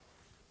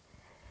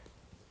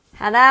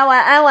好的，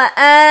晚安，晚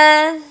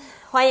安，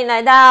欢迎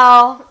来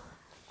到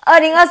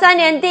2023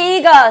年第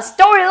一个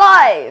Story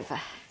Live。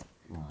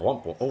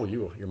 Oh,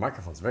 your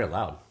microphone's very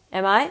loud.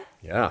 Am I?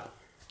 Yeah.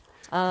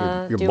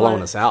 You're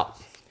blowing us out.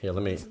 Here,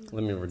 let me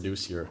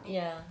reduce your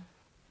Yeah.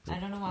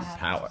 I don't know what happened.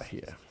 power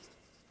here.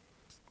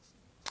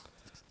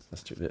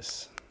 Let's do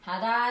this. 好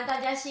的，大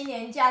家新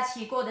年假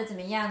期过得怎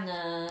么样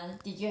呢？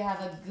 Did you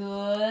have a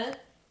good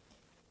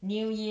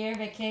New Year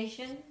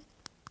vacation?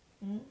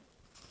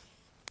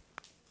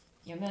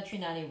 有没有去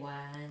哪里玩？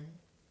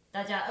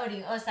大家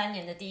2023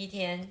年的第一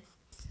天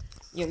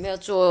有没有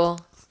做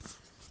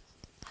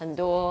很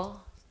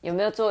多？有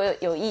没有做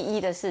有意义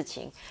的事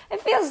情？ It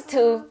feels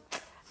too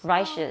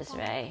righteous,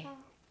 right?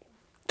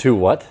 To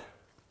what?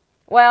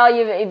 Well,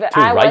 if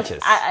I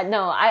righteous. I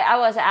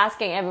was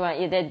asking everyone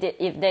if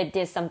they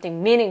did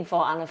something meaningful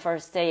on the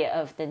first day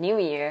of the new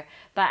year,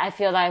 but I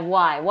feel like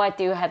why? Why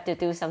do you have to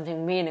do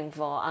something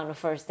meaningful on the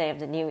first day of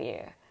the new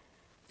year?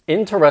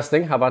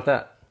 Interesting. How about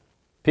that?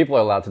 People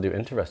are allowed to do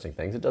interesting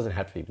things. It doesn't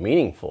have to be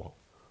meaningful.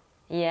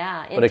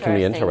 Yeah, but it can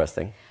be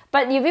interesting.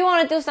 But if you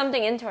want to do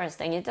something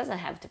interesting, it doesn't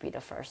have to be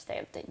the first day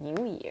of the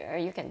new year.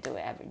 You can do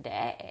it every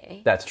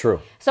day. That's true.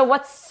 So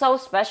what's so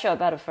special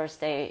about the first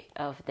day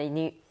of the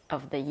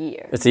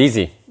year? It's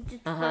easy.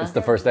 It's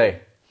the first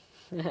day.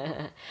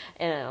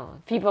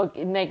 People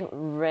make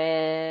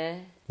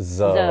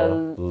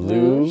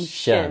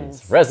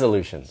Resolutions.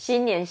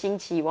 新年新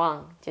期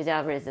望就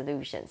叫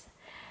resolutions.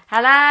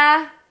 好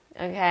啦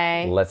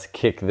Okay. Let's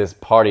kick this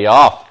party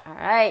off. All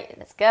right,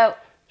 let's go.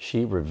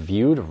 She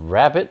reviewed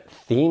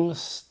rabbit-themed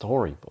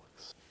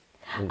storybooks.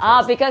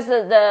 Because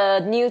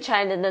the new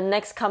China, the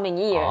next coming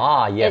year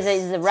yes.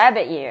 is a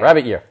rabbit year.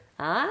 Rabbit year.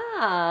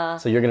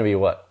 So you're going to be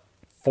what,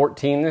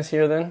 14 this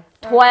year then?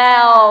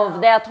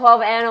 12. There are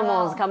 12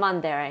 animals. Come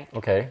on, Derek.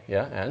 Okay,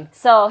 yeah, and?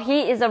 So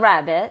he is a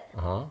rabbit.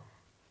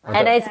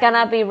 And it's going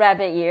to be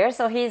rabbit year,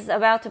 so he's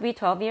about to be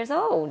 12 years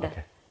old.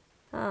 Okay.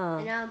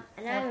 And I'm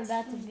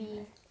about to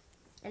be...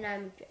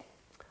 And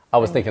I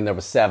was thinking there were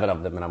 7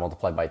 of them, and I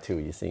multiplied by 2,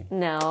 you see.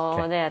 No,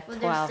 okay. There are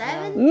 12. There's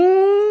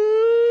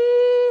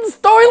 7?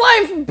 Story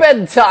Life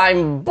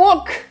Bedtime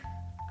Book.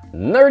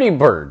 Nerdy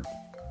Bird.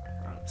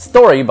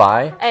 Story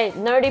by... Hey,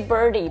 Nerdy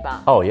Birdy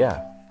ba. Oh,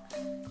 yeah.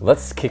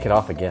 Let's kick it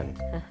off again.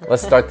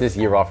 Let's start this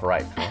year off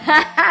right.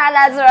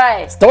 That's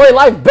right. Story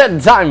Life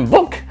Bedtime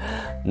Book.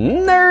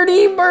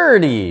 Nerdy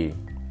Birdie.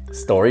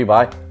 Story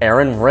by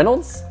Aaron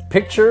Reynolds.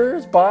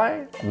 Pictures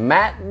by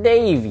Matt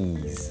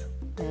Davies.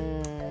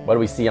 What do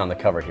we see on the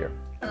cover here?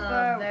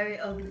 A very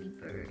ugly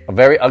bird. A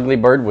very ugly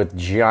bird with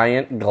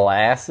giant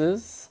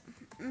glasses.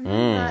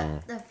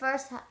 But the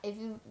first, if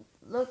you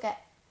look at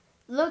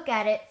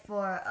it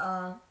for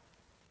a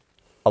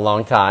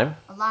long time,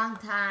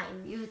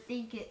 you would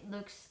think he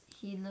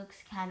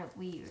looks kind of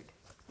weird.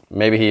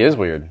 Maybe he is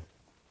weird.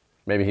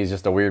 Maybe he's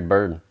just a weird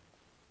bird.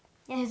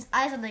 Yeah, his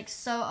eyes are like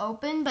so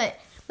open, but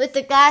with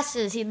the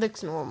glasses, he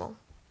looks normal.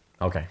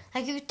 Okay.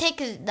 Like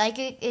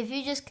if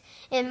you just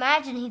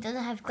imagine he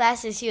doesn't have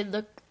glasses, he would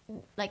look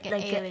like an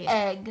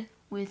egg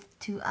with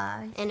 2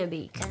 eyes and a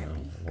beak.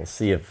 We'll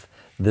see if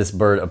this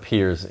bird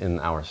appears in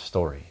our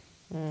story.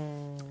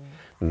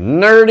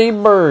 Nerdy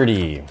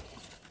Birdie.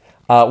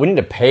 We need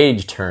a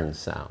page turn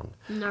sound.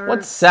 Nerd.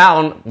 What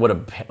sound would a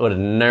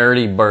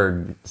nerdy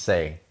bird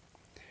say?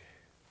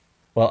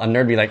 Well, a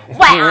nerd would be like,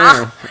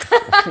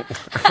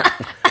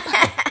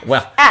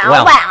 Wow.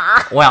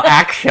 Well,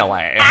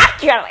 actually.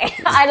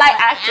 I like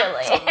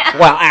actually.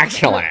 Well,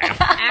 actually.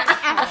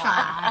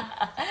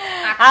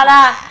 好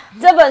啦，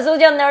这本书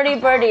叫 Nerdy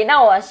Birdie。那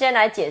我先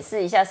来解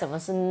释一下什么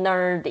是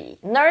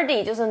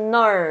nerdy。nerdy 就是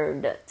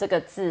nerd 这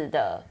个字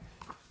的，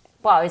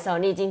不好意思哦，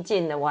你已经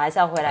进了，我还是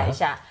要回来一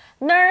下。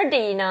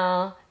nerdy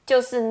呢，就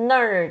是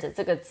nerd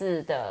这个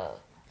字的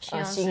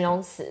形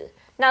容词。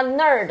那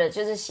nerd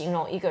就是形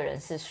容一个人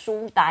是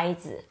书呆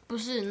子，不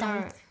是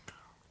nerd。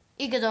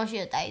一个东西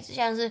的呆子，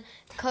像是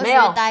科学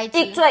呆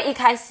子。最一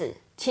开始，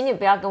请你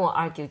不要跟我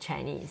argue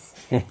Chinese。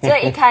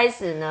最一开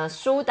始呢，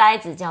书呆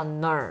子叫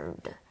nerd，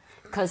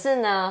 可是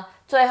呢，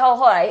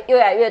后来越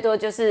来越多，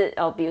就是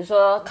比如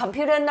说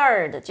computer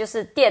nerd， 就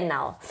是电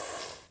脑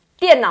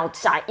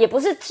宅，也不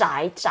是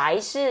宅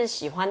是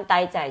喜欢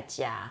待在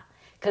家。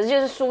可是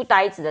就是书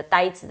呆子的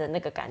那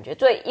个感觉，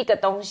对一个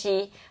东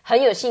西很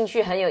有兴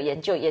趣，很有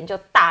研究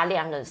大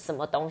量的什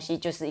么东西，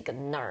就是一个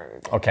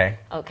nerd。OK，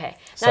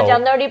 那叫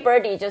Nerdy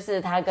Birdie， 就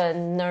是它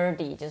跟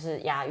nerdy 就是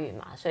押韵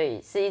嘛，所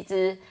以是一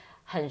只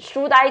很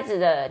书呆子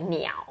的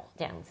鸟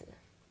这样子。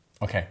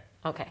Okay.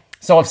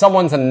 So if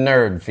someone's a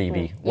nerd,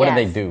 Phoebe, what do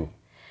they do?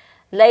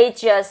 They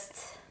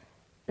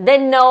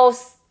know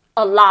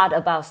a lot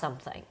about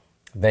something.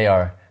 They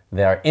are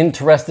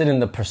interested in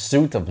the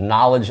pursuit of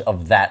knowledge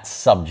of that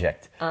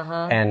subject.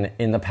 And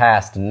in the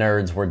past,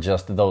 nerds were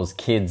just those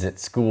kids at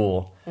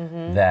school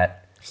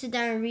that... Sit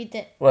down and read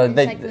the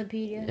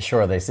encyclopedia.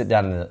 Sure, they sit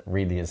down and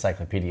read the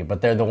encyclopedia,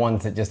 but they're the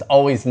ones that just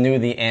always knew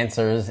the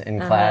answers in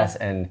class,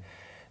 and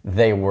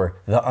they were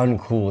the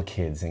uncool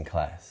kids in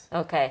class.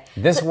 Okay.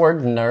 This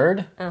word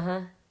nerd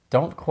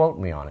Don't quote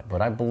me on it,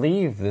 but I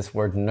believe this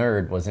word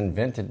nerd was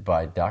invented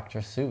by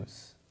Dr.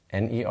 Seuss.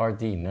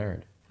 N-E-R-D,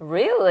 nerd.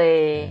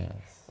 Really? Yes.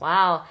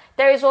 哇哦，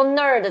等于说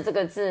nerd 这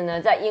个字呢，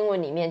在英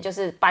文里面就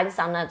是班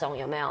上那种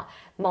有没有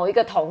某一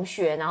个同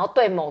学，然后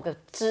对某个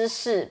知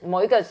识、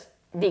某一个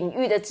领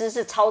域的知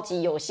识超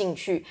级有兴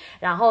趣，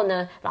然后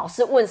呢，老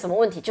师问什么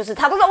问题，就是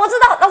他都说我知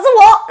道，老师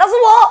我，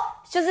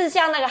就是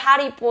像那个哈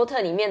利波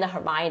特里面的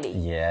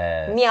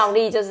Hermione， 妙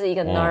丽就是一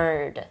个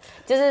nerd，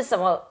就是什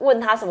么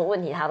问他什么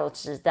问题他都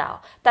知道，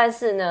但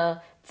是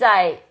呢，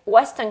在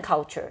Western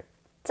culture，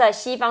 在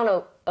西方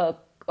的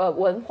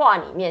文化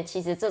里面，其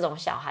实这种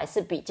小孩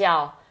是比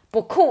较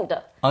不酷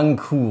的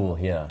 ，uncool，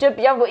 yeah， 就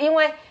比较不，因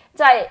为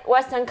在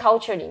Western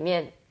culture 里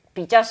面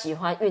比较喜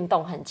欢运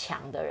动很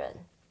强的人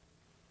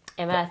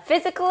 ，am I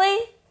physically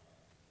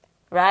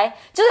right？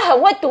 就是很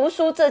会读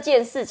书这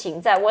件事情，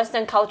在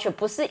Western culture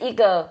不是一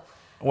个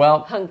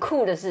很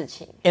酷的事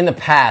情。In the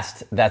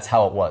past, that's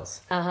how it was,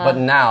 but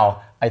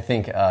now I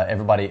think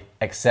everybody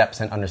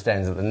accepts and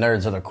understands that the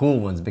nerds are the cool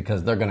ones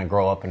because they're going to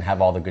grow up and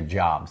have all the good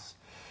jobs.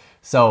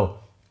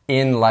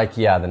 So.In the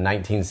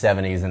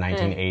 1970s, the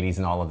 1980s,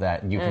 and all of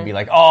that, you could be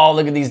like, "Oh,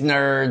 look at these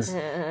nerds,"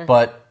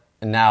 but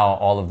now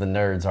all of the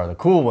nerds are the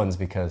cool ones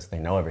because they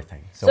know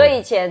everything. 所以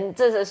以前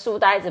这是书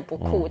呆子不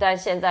酷，但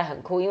现在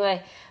很酷，因为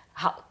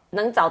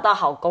能找到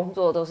好工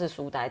作都是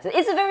书呆子。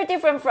It's very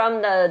different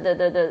from the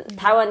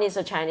Taiwanese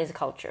or Chinese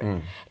culture.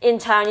 In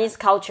Chinese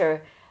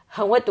culture,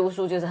 很会读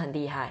书就是很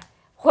厉害，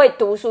会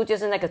读书就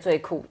是那个最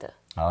酷的。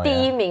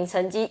第一名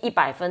成绩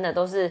100分的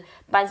都是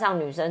班上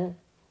女生。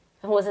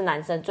或是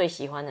男生最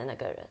喜欢的那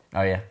个人。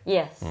Oh yeah.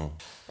 Yes.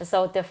 It's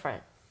so different.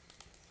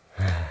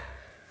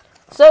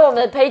 所以我们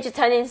的 page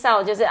turning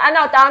sound 就是按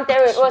照刚刚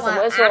Derek 为什么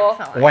会说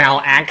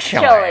Well,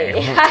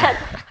 actually.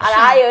 好啦，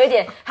还有一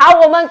点好，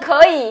我们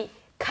可以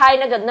开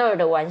那个 nerd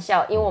的玩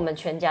笑，因为我们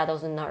全家都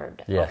是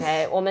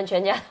nerd。OK， 我们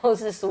全家都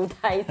是书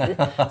呆子，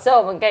所以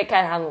我们可以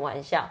开他们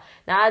玩笑。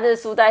然后这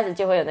书呆子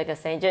就会有那个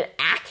声音，就是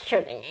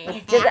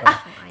actually， 就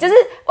是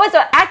为什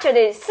么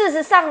actually？ 事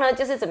实上呢，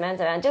就是怎么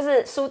样，就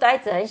是书呆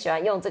子很喜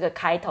欢用这个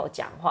开头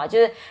讲话，就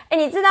是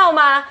你知道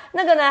吗？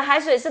那个呢，海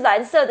水是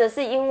蓝色的，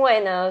是因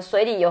为呢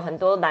水里有很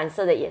多蓝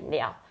色的颜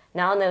料。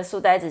然后呢，书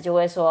呆子就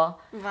会说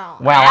Well,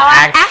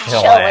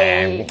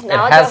 actually, it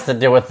has to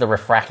do with the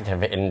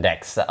refractive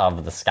index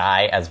of the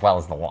sky as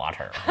well as the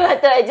water.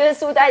 对，就是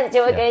书呆子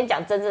就会跟你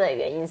讲真正的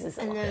原因是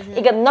什么。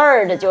一个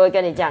nerd 就会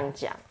跟你这样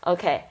讲。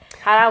OK，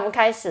 好啦，我们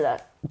开始了。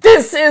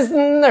This is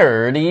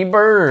Nerdy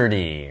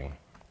Birdy.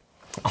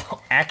 Oh,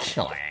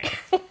 actually,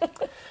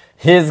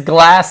 his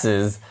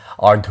glasses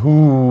are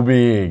too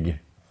big.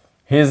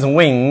 His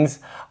wings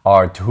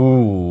are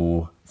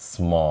too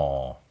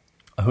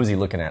small.Who's he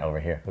looking at over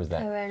here? Who's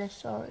that?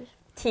 Tyrannosaurus.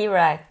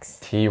 T-Rex.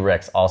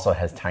 T-Rex also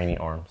has tiny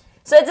arms.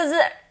 所以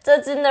这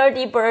只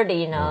Nerdy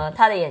Birdy 呢，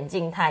它的眼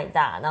睛太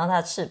大，然后它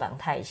的翅膀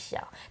太小。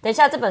等一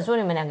下，这本书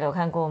你们两个有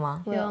看过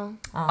吗？有。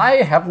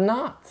I have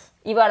not.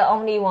 You are the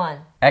only one.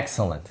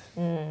 Excellent.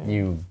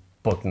 You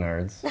book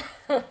nerds.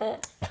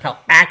 Well,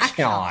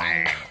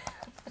 actually,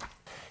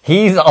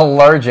 he's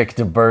allergic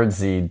to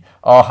birdseed.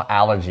 Oh,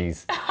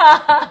 allergies.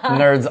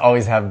 Nerds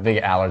always have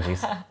big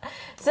allergies.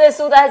 所以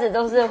书呆子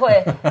都是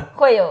会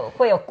有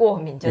过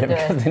敏，就对。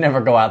Because they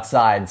never go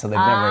outside, so they've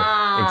never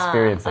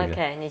experienced it.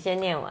 OK， 你先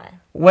念完。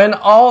When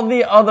all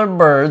the other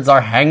birds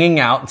are hanging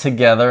out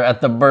together at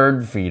the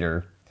bird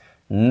feeder,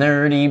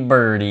 Nerdy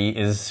Birdy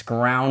is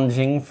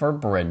scrounging for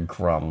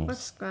breadcrumbs.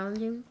 What's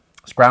scrounging?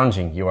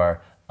 Scrounging, you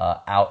are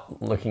out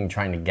looking,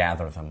 trying to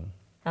gather them.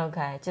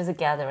 OK， 就是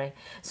gathering。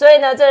所以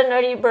呢，这个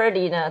Nerdy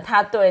Birdy 呢，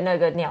他对那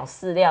个鸟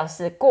饲料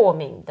是过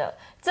敏的。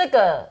这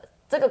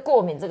个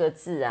过敏这个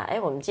字啊，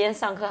我们今天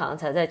上课好像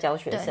才在教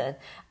学生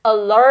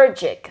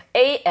allergic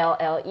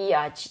A-L-L-E-R-G-I-C，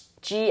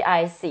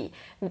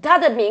 它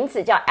的名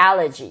词叫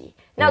allergy。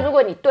那如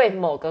果你对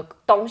某个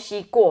东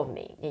西过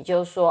敏，你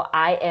就说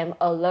I am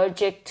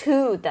allergic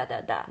to 哒哒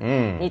哒。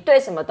你对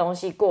什么东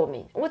西过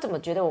敏？我怎么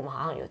觉得我们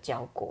好像有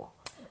教过？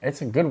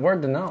 It's a good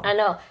word to know. I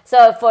know.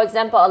 So, for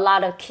example, a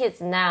lot of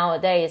kids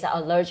nowadays are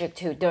allergic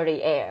to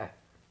dirty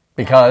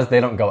air.Because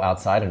they don't go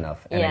outside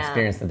enough and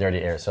experience the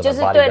dirty air, so their body doesn't accept it. 就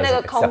是对那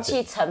个空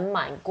气尘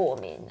螨过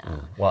敏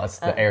啊。Well,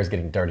 the air is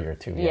getting dirtier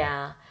too.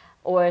 Yeah.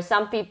 Or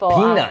some people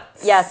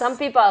peanuts. Some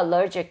people are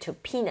allergic to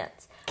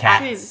peanuts.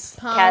 Cats.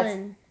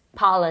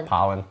 Pollen.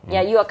 Pollen.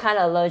 Yeah, you are kind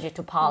of allergic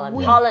to pollen.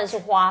 Pollen 是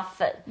花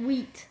粉。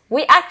Wheat.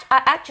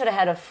 I actually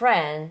had a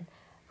friend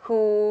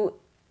who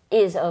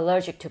is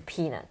allergic to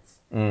peanuts.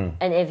 And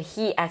if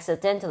he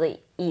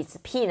accidentally eats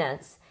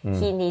peanuts,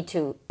 he need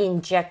to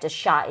inject a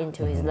shot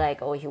into his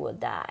leg or he will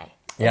die.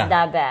 It's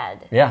that bad.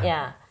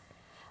 Yeah.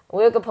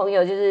 我有个朋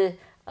友就是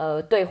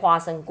对花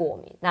生过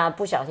敏，那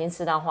不小心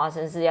吃到花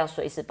生是要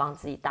随时帮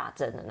自己打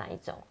针的那一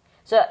种，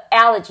所以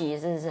allergy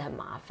真的是很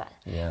麻烦。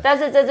但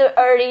是这只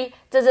Nerdy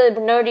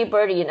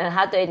Birdy 呢，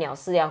它对鸟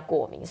饲料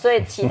过敏，所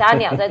以其他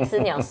鸟在吃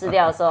鸟饲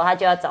料的时候，它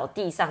就要找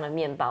地上的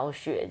面包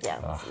屑这样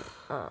子。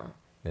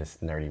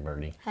This Nerdy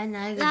Birdy.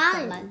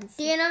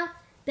 Do you know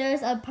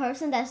there's a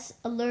person that's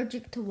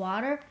allergic to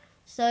water?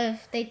 So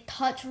if they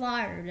touch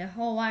water,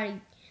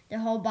 their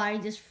whole body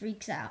just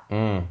freaks out.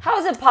 How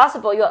is it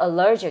possible you're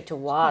allergic to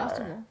water?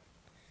 Possible.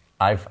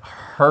 I've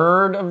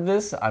heard of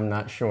this. I'm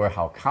not sure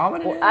how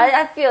common it is.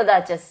 I feel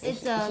that just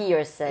It's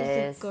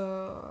hearsays. a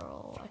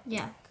girl.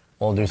 Yeah.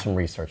 We'll do some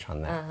research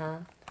on that.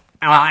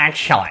 Well,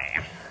 actually,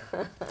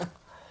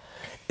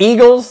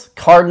 eagles,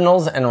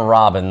 cardinals, and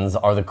robins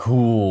are the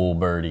cool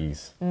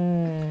birdies.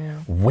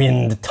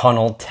 Wind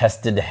tunnel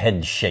tested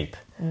head shape.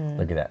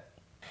 Look at that.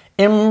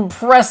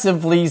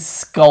 Impressively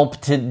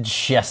sculpted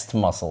chest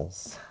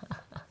muscles.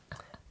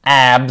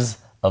 Abs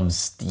of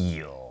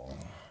steel.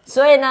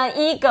 所以呢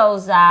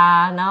 ，eagles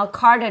啊，然后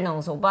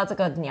cardinals 我不知道这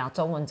个鸟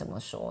中文怎么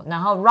说，然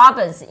后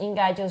robins 应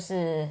该就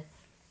是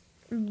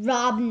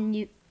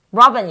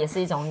robin 也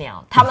是一种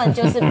鸟，它们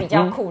就是比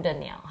较酷的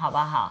鸟，好不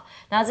好？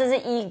然后这是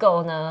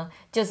eagle 呢，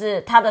就是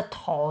它的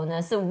头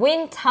呢是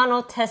wind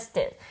tunnel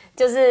tested，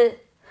 就是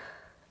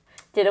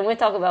Didn't we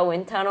talk about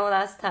wind tunnel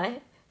last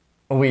time?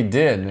 We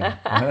did.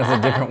 That's a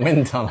different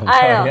wind tunnel.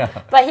 I know, Yeah.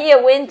 but here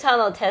wind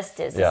tunnel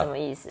tested 是什么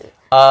意思？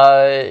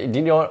 Do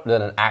you know what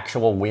an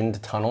actual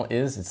wind tunnel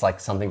is? It's like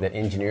something that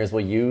engineers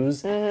will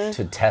use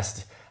to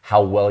test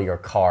how well your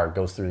car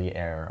goes through the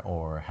air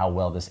or how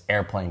well this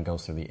airplane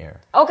goes through the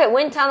air.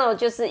 OK，wind tunnel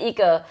就是一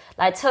个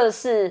来测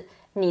试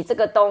你这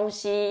个东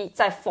西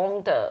在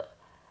风的。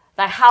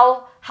Like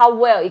how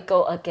well it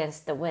go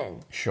against the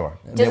wind. Sure.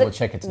 就 They 是 will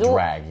check its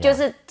drag. 就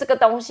是这个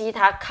东西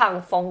它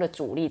抗风的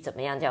阻力怎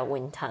么样叫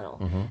wind tunnel。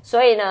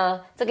所以呢，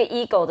这个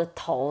eagle 的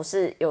头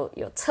是有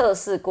测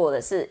试过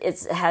的，是 it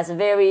has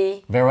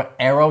very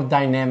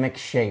aerodynamic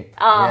shape.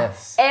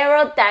 Yes.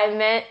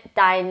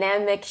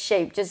 aerodynamic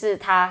shape， 就是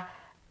它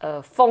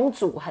风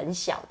阻很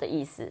小的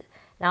意思。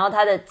然后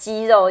它的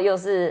肌肉又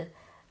是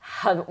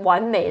很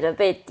完美的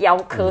被雕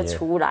刻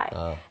出来。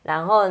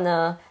然后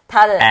呢，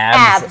它的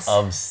Abs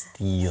of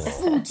steel.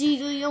 腹肌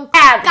就是用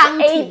abs 钢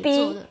铁 A 做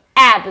B 的。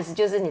abs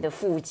就是你的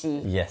腹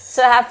肌 Yes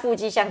所以它腹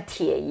肌像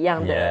铁一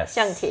样的 Yes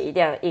像铁一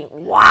样硬。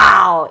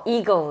Wow,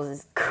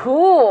 eagles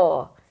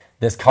cool.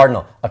 This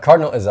cardinal. A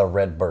cardinal is a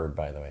red bird,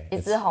 by the way. 一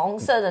只红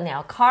色的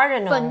鸟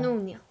cardinal。愤怒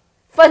鸟。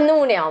愤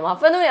怒鸟吗？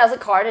愤怒鸟是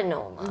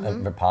cardinal 吗？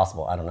 Very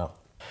possible. I don't know.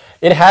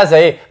 It has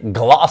a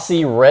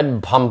glossy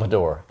red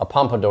pompadour. A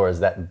pompadour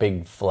is that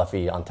big,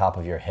 fluffy, on top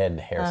of your head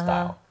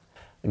hairstyle.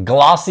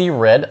 Glossy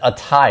red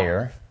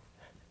attire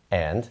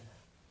and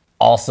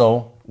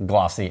also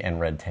glossy and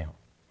red tail.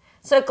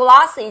 所以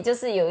glossy 就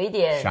是有一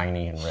点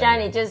Shiny and red.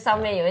 shiny 就是上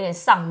面有一点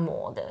上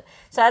抹的，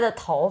所以它的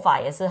头发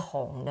也是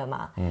红的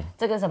嘛。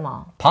这个什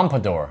么？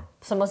 Pompadour.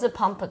 什么是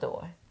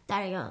pompadour？ 大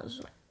家刚刚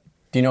说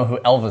Do you know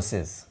who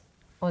Elvis is?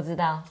 我知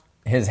道。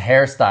His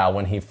hairstyle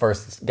when he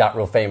first got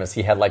real famous,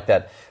 he had like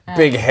that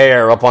big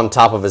hair up on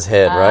top of his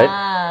head, right?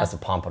 That's a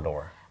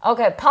pompadour.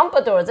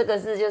 OK，pompadour 这个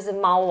是就是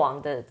猫王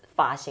的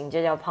发型，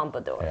就叫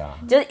pompadour，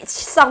 Yeah 就是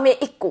上面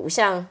一股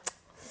像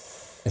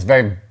It's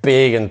very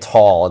big and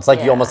tall. It's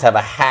like you Yeah almost have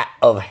a hat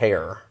of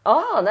hair.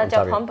 哦，那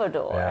叫 On top of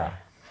pompadour。 Yeah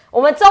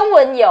我们中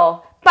文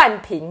有半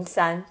屏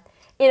山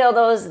 ，you know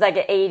those like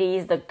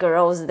 80s the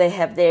girls they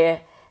have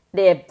their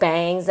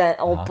bangs and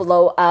all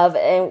blow up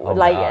and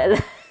like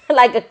God.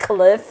 like a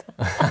cliff.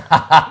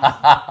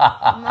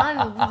 妈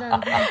咪不知道。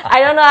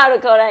 I don't know how to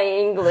call that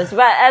in English,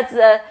 but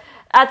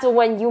that's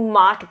when you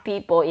mock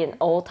people in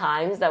old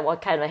times. That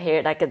what kind of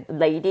hair, like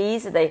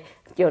ladies, they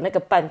有那个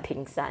半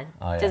屏山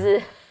Oh, yeah. 就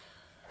是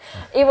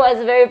it was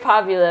very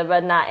popular,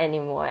 but not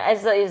anymore. And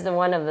so it's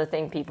one of the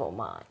things people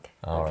mock.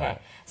 All Okay, right.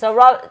 so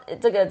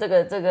这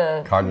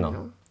个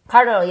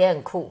Cardinal. 也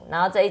很酷。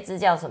然后这一只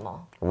叫什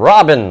么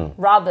Robin.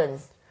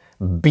 ？Robins。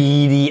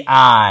 Beady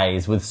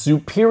eyes with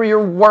superior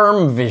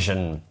worm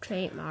vision.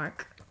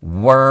 Trademark.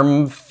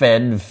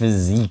 Worm-fed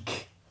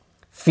physique.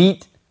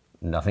 Feet,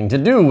 nothing to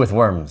do with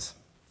worms.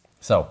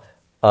 So,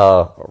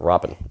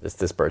 robin. It's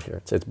this bird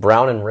here. It's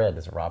brown and red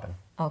as a robin.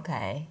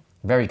 OK，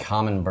 Very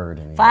common bird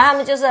in the 反正他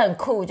们就是很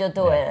酷就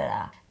对了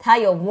啦。它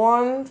有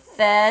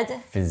worm-fed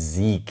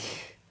Physique.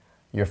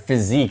 Your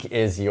physique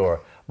is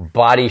your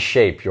body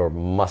shape, your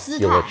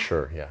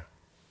musculature. Yeah.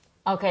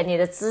 OK， 你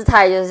的姿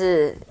态就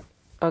是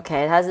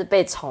OK， 它是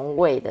被虫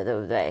喂的，对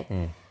不对？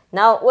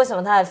然后为什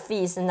么它的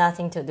feet 是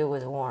nothing to do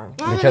with worm？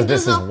 Because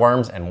this is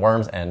worms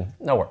and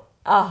no worm.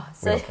 哦，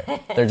所以 Okay.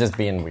 They're just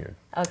being weird.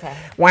 OK，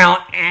 Well,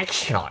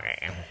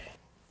 actually,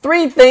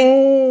 3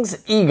 things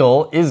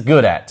Eagle is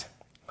good at: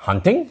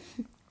 hunting,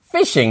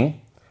 fishing,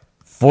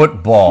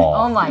 football.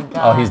 Oh my God.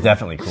 Oh, he's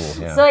definitely cool.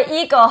 Yeah. 所以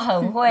eagle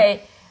很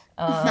会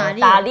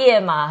打猎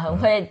嘛，很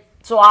会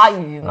抓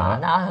鱼嘛，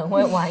然后很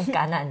会玩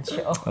橄榄球。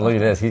Look at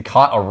this. He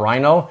caught a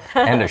rhino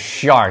and a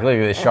shark. Look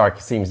at this shark.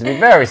 Seems to be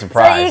very 所以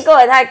surprised. eagle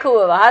也太酷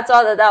了吧！他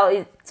抓得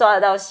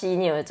到犀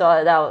牛，也抓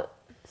得到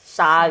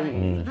鲨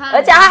鱼，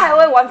而且他还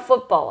会玩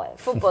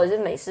football。football 是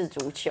美式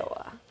足球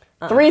啊。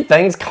 3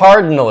 things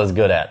Cardinal is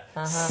good at: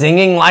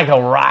 singing like a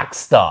rock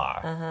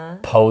star,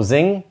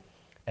 posing,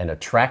 and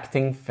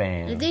attracting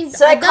fans.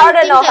 所以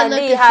cardinal 很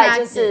厉害，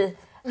就是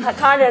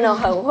cardinal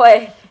很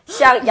会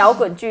像摇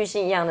滚巨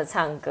星一样的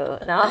唱歌，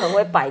然后很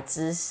会摆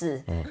姿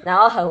势，然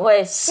后很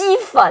会吸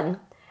粉。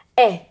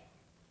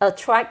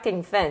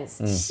attracting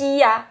fans，吸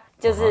呀，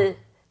就是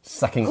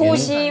Sucking 呼 in.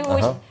 吸呼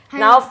吸，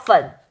然后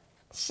粉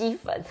吸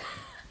粉。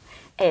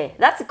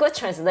That's a good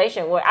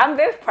translation word. I'm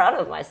very proud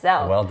of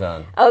myself. Well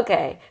done.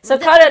 Okay, so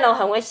Cardinal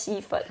很会吸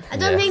粉。 I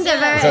don't think they're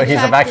very So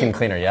he's a vacuum attractive.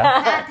 cleaner,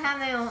 yeah? 他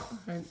没有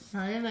很，好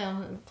像没有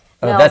很。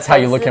 That's how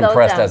you look 粉丝都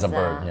impressed 这 as a 样子啊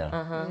bird. Yeah.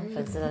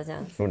 粉丝都这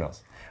样子。 Who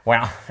knows?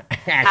 Well,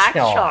 actually,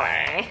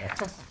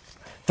 Actually.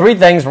 3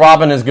 things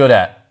Robin is good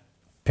at: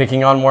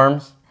 picking on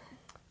worms,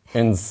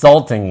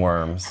 insulting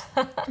worms,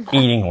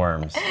 eating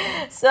worms.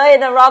 所以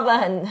呢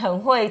 ，Robin 很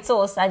会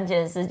做3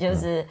件事，就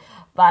是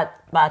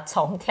把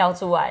虫挑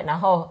出来，然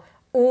后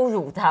侮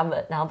辱他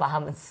们，然后把他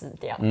们吃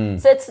掉。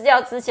所以吃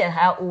掉之前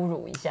还要侮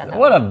辱一下他们。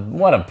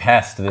What a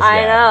pest this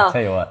I guy. know. I'll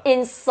tell you what.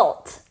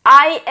 Insult.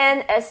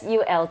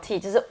 INSULT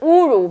就是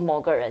侮辱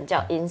某个人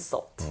叫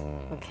insult.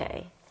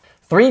 Okay.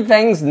 3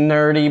 things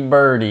Nerdy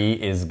Birdie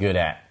is good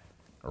at: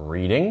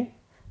 reading,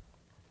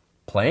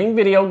 playing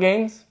video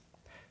games,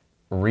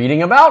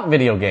 reading about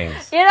video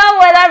games. You know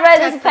when I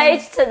read this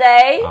page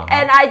today,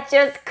 and I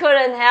just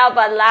couldn't help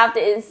but laugh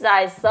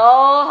inside so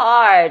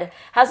hard.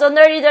 他说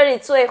Nerdy Dirty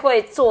最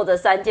会做的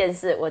3件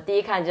事，我第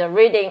一看就是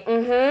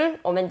reading，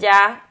我们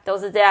家都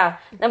是这样。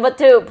Number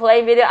 2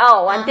 playing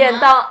video，玩电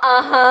动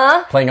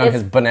，Playing on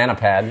his banana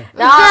pad.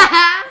 然后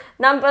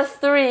Number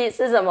 3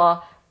是什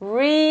么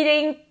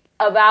 ？Reading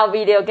about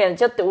video game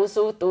就读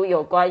书读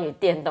有关于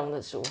电动的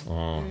书。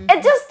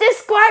It just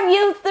describe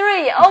you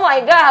 3. Oh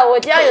my god， 我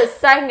家有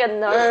3个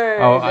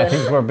nerd。 Oh, I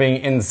think we're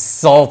being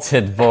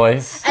insulted,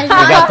 boys. We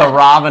got the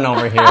Robin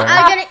over here.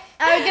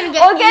 Are we gonna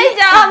get 我跟你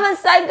讲，他们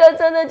3个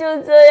真的就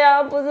是这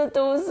样，不是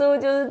读书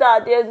就是打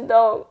电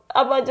动，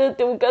要不然就是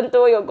读更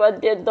多有关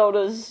电动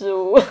的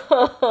书。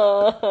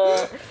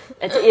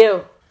It's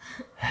you.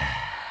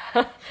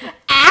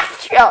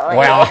 Actually.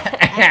 Well,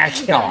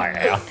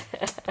 actually.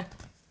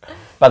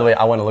 By the way,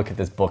 I want to look at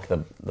this book the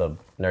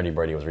Nerdy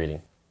Birdie was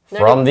reading.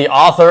 From the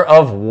author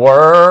of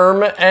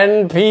Worm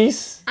and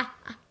Peace,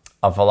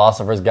 A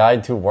Philosopher's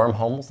Guide to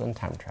Wormholes and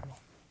Time Travel.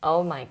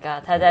 Oh my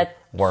god， 他在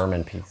Worm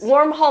and Peace.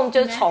 Wormhole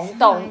就是虫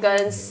洞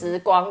跟时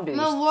光旅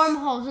那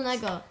wormhole 是那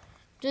个，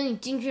就是你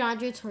进去然后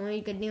就从一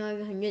个另外一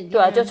个很远的地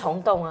方。对啊，就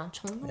虫洞啊。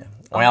虫洞。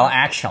Well,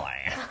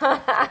 actually.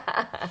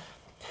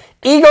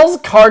 Eagles,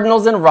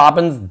 cardinals, and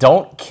robins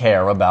don't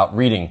care about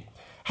reading.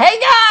 Hey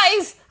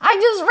guys, I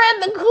just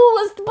read the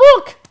coolest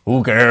book.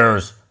 Who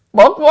cares?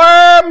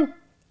 Bookworm!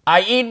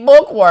 I eat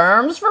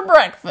bookworms for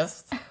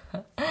breakfast.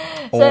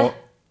 Go ahead.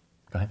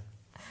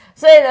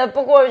 所以呢，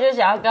不过就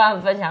想要跟他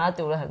们分享他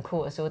读了很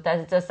酷的书，但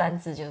是这3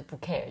字就是不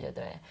care 就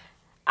对了。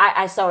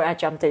I sorry I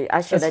jumped in.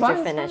 I should It's let you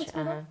fine, finish. it's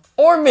fine.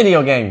 Or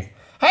video games.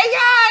 Hey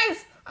guys,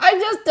 I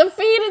just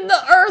defeated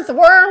the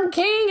Earthworm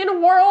King in a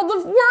world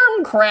of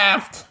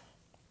Wormcraft.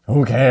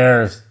 Who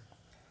cares?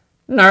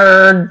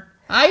 Nerd.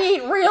 I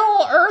eat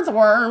real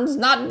earthworms,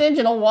 not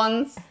digital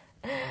ones.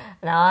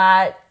 然后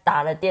他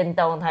打了电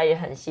动，他也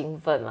很兴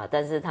奋嘛，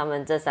但是他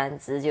们这3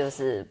只就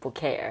是不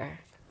care。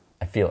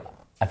 I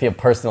feel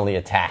personally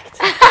attacked.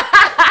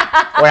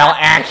 Well,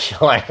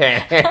 actually.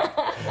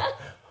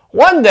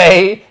 One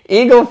day,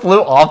 Eagle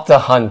flew off to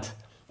hunt.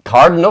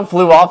 Cardinal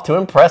flew off to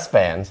impress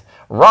fans.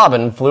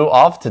 Robin flew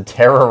off to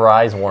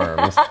terrorize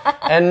worms.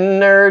 And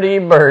Nerdy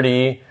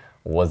Birdie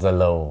was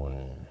alone.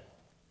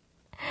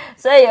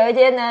 所以有一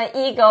天呢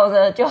 ，Eagle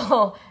呢就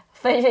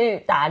飞去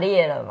打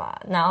猎了嘛，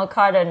然后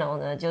Cardinal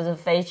呢就是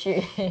飞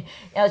去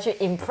要去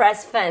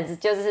impress fans，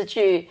 就是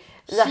去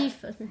吸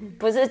粉，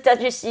不是再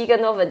去吸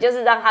更多粉，就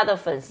是让他的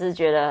粉丝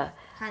觉得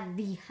他很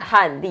厉害，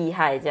他很厉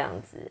害这样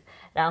子。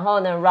然后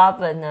呢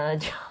 ，Robin 呢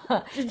就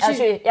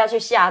要去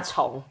吓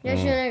虫，要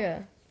去那个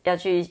要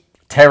去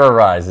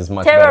Terrorize is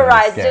much better than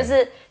terrorize， scare. 就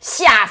是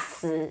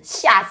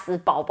吓死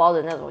宝宝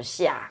的那种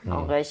吓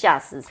，OK， 吓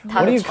死他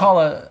What 的 do you 虫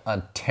call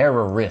a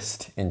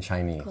terrorist in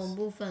Chinese? 恐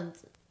怖分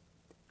子。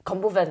恐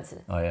怖分子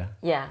Oh, yeah?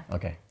 ，Yeah，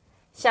 Okay.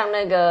 像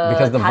那个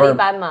Because the 塔利 verb,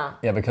 班嘛。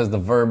yeah, because the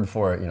verb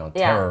for,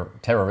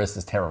 terrorist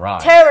is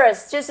terrorize.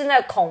 Terrorist 就是那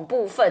个恐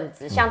怖分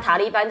子，像塔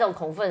利班这种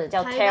恐怖分子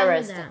叫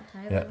terrorist。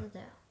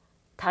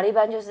塔利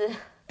班就是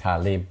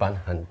Taliban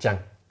很僵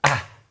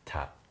啊，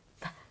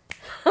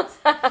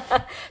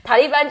塔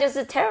利班就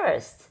是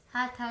terrorist，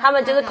 他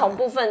们就是恐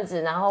怖分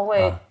子，然后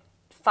会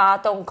发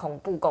动恐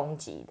怖攻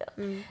击的。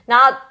然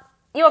后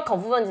因为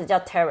恐怖分子叫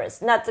terrorist，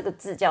 那这个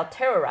字叫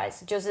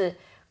terrorize， 就是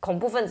恐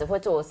怖分子会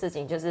做的事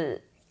情就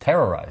是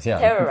terrorize, yeah.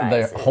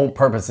 Terrorize. The whole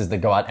purpose is to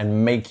go out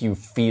and make you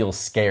feel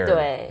scared.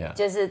 对， Yeah.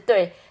 就是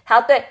对，他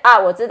要对啊，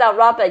我知道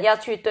Robin 要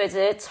去对这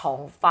些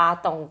虫发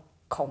动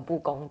恐怖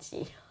攻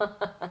击，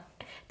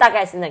大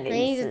概是那个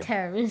意思。 He's a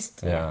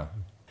terrorist. Yeah.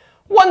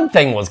 One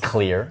thing was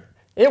clear.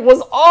 It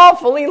was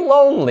awfully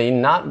lonely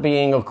not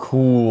being a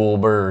cool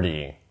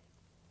birdie.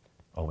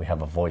 Oh, we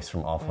have a voice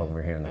from off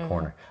over here in the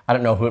corner. I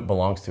don't know who it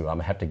belongs to. I'm going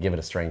to have to give it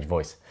a strange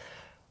voice.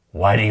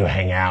 Why do you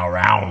hang out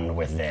around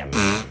with them?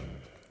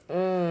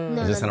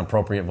 Is this an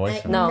appropriate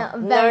voice? No,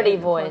 nerdy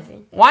voice.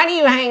 Why do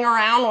you hang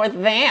around with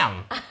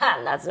them?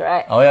 That's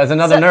right. Oh, yeah, it's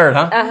another nerd,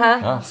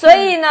 huh? 所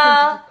以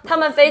呢，他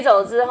们飞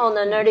走之后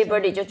呢 ，Nerdy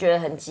Birdie 就觉得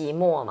很寂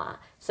寞嘛，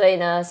所以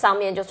呢，上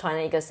面就传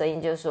了一个声音，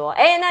就说：“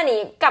哎，那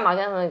你干嘛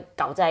跟他们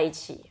搞在一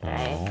起？”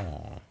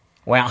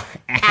 Well,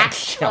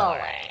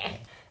 actually,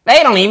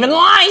 they don't even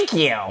like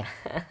you.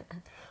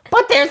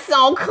 But they're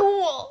so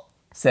cool,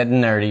 said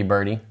Nerdy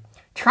Birdie.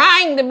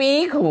 Trying to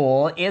be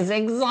cool is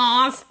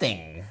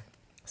exhausting,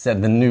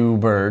 said the new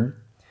bird.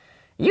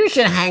 You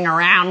should hang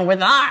around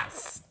with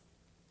us.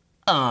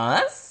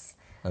 Us?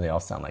 Oh, they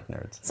all sound like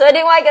nerds. 所以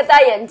另外一个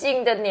戴眼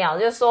镜的鸟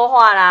就说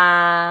话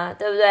啦，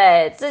对不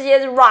对？这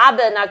些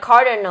Robin 啊、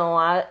Cardinal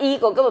啊、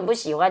Eagle 根本不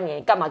喜欢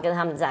你，干嘛跟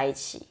他们在一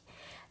起？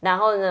然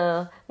后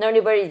呢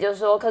 ，Nerdy Birdie 就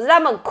说：“可是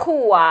他们很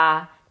酷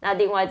啊。”那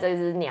另外这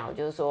只鸟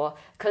就说：“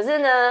可是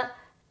呢，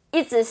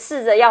一直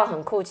试着要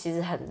很酷，其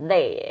实很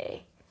累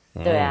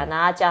哎。”对啊，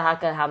然后叫他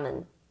跟他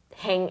们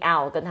hang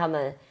out， 跟他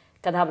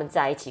们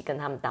在一起，跟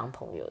他们当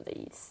朋友的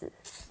意思。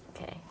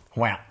OK。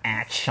Well,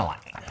 actually.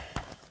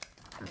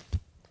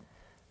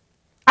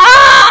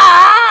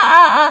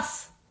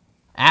 Us!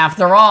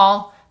 After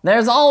all,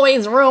 there's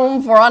always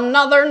room for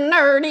another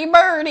nerdy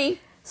birdie.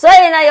 所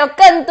以呢，有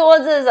更多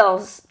这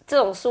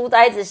种书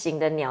呆子型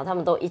的鸟，他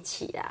们都一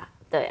起啦，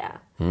对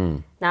啊，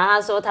然后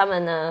他说他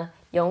们呢，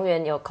永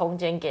远有空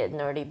间给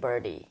nerdy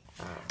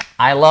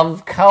birdie。I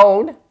love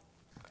code.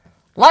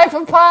 Life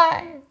of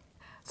pie.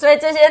 所以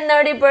这些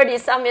nerdy birdie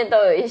上面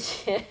都有一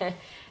些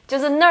就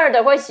是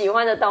nerd 会喜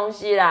欢的东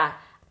西啦。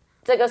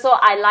这个说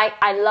I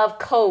love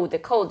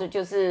code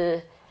就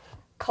是。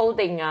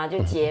coding 啊，就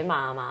解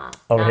码嘛。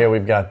Over here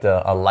we've got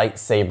a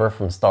lightsaber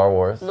from Star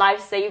Wars.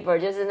 Lightsaber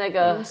就是那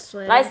个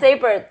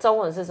lightsaber 中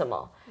文是什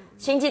么？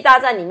星际大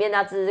战里面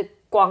那只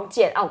光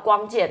剑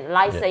光剑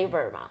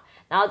lightsaber 嘛。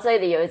然后这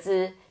里有一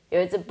只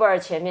bird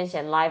前面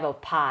写 life of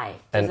pie，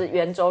 就是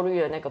圆周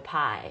率的那个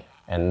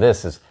pie。And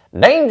this is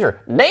danger,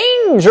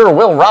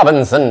 Will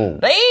Robinson,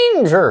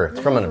 danger.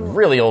 It's from a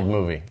really old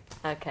movie.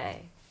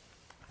 OK，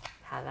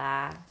 好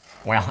啦。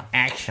Well,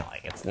 actually,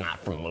 it's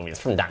not from a movie.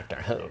 It's from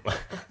Doctor Who.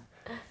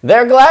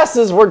 Their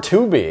glasses were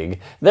too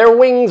big, their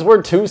wings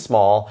were too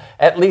small,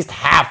 at least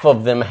half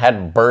of them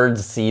had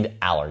birdseed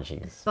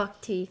allergies. Buck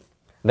teeth.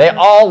 They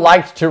all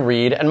liked to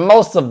read, and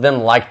most of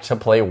them liked to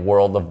play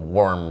World of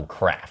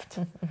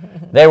Wormcraft.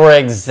 They were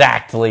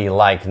exactly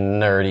like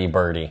Nerdy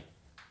Birdie.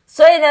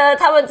 所以呢，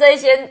他们这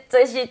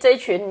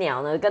群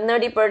鸟呢，跟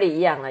Nerdy Birdie 一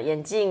样了，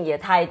眼镜也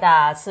太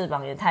大，翅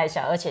膀也太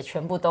小，而且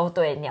全部都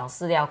对鸟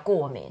饲料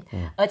过敏，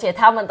而且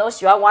他们都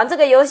喜欢玩这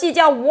个游戏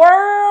叫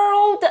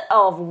World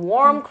of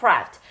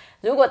Wormcraft。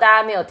如果大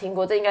家没有听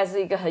过，这应该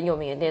是一个很有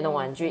名的电动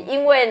玩具，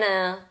因为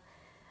呢，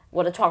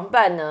我的床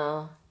伴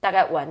呢，大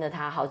概玩了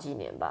它好几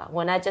年吧。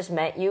When I just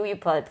met you, you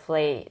probably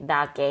played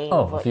that game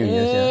for a few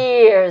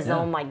years. Yeah.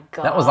 Oh my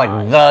god! That was like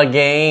the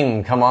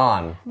game. Come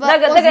on. 那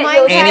个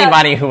游戏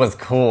Anybody who was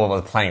cool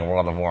was playing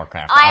World of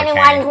Warcraft.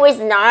 Anyone who is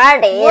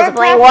nerdy is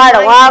playing World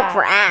of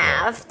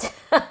Warcraft.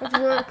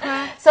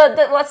 So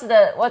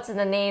what's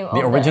the name?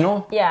 The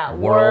original? Yeah,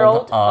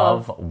 World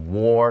of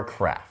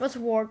Warcraft. What's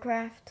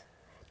Warcraft?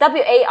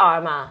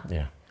 WAR 嘛。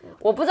Yeah.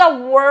 我不知道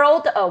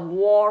World of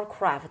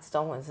Warcraft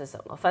中文是什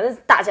么，反正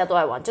大家都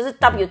在玩，就是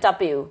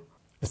WW。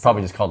 It's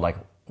probably just called like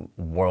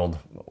World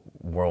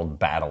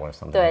Battle or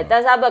something. 对，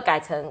但是它被改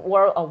成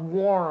World of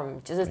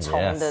Worm， 就是虫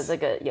的这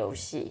个游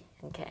戏。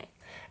OK。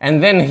 And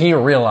then he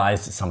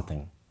realized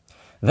something.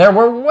 There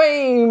were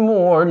way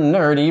more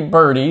nerdy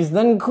birdies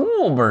than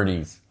cool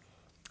birdies.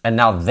 And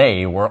now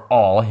they were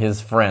all his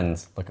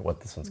friends. Look at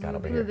what this one's got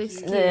over here.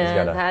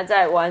 Yeah, 他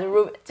在玩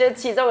Rubik， 就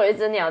其中有一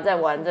只鸟在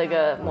玩这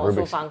个魔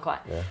术方块。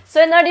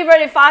所以 Nerdy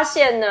Birdie 发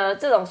现呢，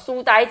这种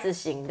书呆子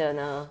型的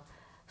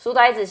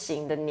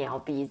鸟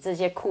比这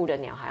些酷的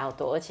鸟还要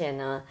多，而且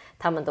呢，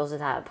他们都是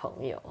他的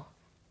朋友。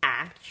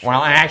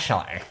Well,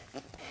 actually,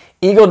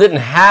 Eagle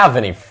didn't have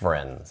any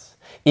friends.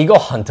 Eagle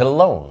hunted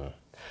alone.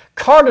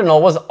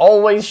 Cardinal was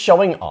always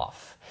showing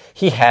off.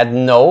 He had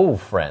no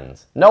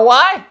friends. Know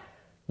why?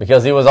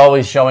 Because he was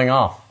always showing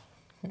off.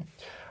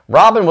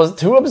 Robin was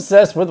too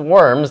obsessed with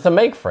worms to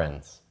make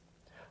friends.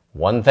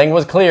 One thing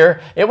was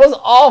clear, it was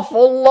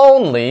awful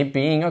lonely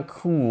being a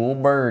cool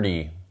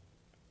birdie.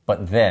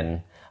 But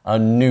then, a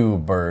new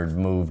bird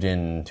moved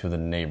into the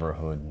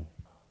neighborhood.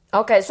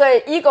 OK， 所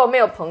以 Eagle 没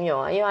有朋友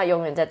啊，因为他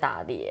永远在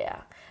打猎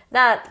啊。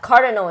那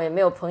Cardinal 也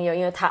没有朋友，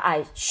因为他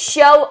爱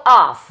show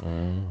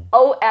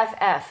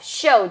off。OFF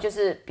show 就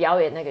是表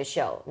演那个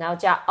show， 然后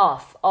加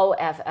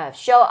off，OFF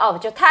show off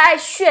就太爱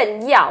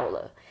炫耀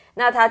了。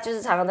那他就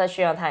是常常在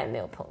炫耀，他也没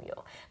有朋友。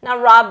那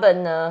Robin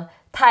呢，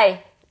太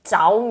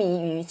着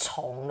迷于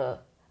虫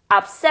了。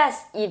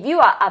Obsessed, if you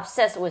are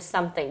obsessed with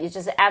something, you're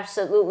just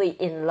absolutely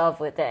in love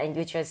with it, and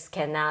you just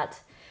cannot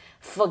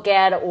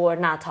forget or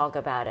not talk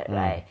about it,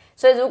 right?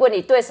 所以如果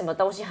你对什么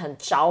东西很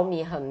着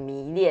迷、很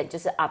迷恋，就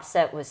是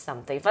upset with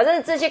something。反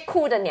正这些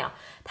酷的鸟，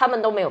他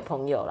们都没有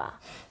朋友啦。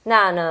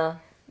那呢，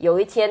有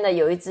一天呢，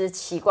有一只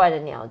奇怪的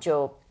鸟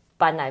就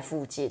搬来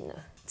附近了。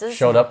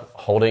Showed up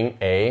holding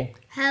a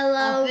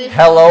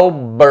Hello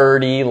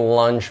Birdie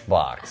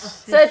lunchbox.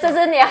 所以这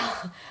只鸟，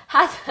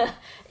它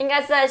应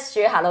该是在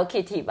学 Hello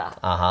Kitty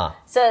吧？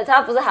所以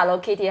它不是 Hello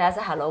Kitty， 它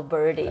是 Hello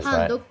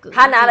Birdie。Right.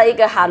 它拿了一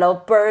个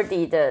Hello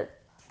Birdie 的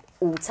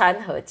午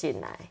餐盒进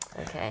来。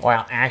OK，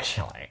 Well,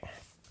 actually,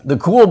 the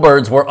cool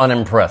birds were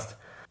unimpressed.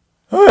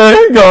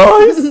 Hey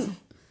guys.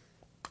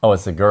 Oh,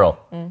 it's a girl.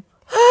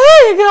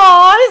 Hey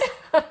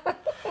guys.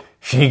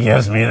 She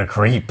gives me the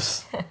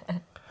creeps.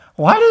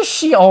 Why does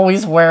she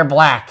always wear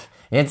black?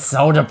 It's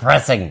so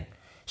depressing.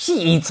 She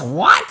eats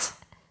what?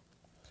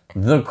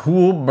 The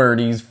cool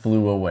birdies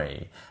flew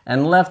away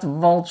and left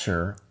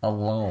Vulture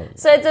alone.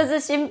 所以这只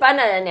新搬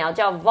来的鸟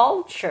叫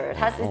Vulture，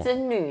 它是一只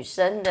女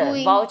生的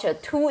Vulture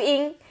秃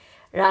鹰。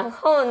然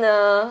后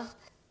呢，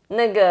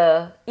那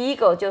个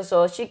Eagle 就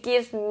说 She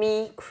gives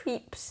me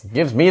creeps.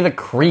 Gives me the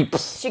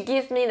creeps. She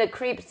gives me the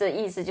creeps 的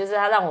意思就是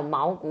它让我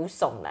毛骨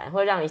悚然，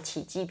会让你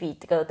起鸡皮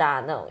疙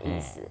瘩的那种意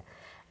思。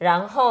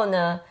然后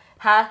呢，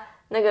他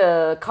那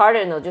个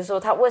Cardinal 就说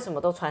他为什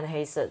么都穿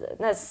黑色的，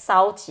那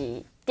超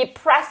级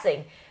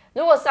depressing。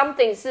如果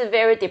something 是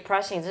very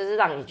depressing， 就是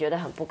让你觉得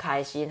很不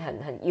开心、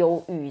很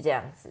忧郁这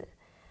样子。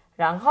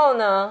然后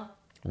呢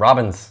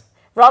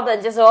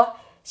 ，Robin 就说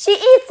She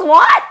eats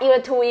what？ 因为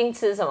秃鹰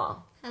吃什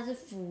么？它是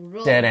腐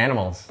肉 Dead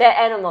animals. Dead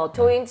animal，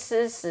 秃鹰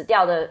吃死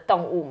掉的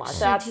动物嘛，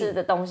所以它吃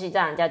的东西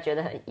让人家觉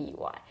得很意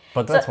外。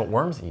But that's what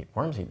worms eat.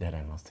 Worms eat dead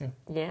animals too.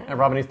 Yeah. And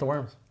Robin eats the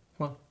worms.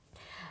 Come on.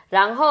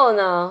 然后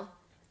呢，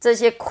这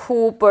些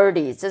cool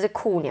birdie， 这些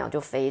酷鸟就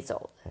飞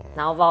走了，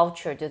然后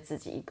Vulture 就自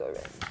己一个人。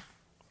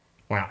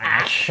Well,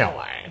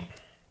 actually,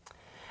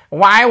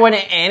 why would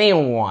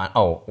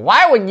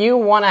you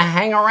want to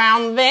hang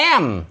around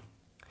them?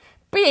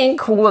 Being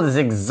cool is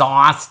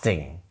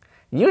exhausting.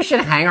 You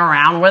should hang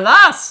around with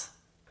us.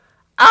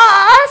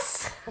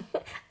 Us?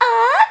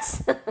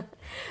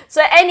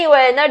 所以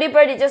anyway， Nerdy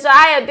Birdie 就说：“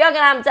哎呀，不要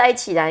跟他们在一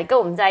起啦，你跟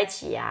我们在一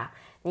起啊！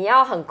你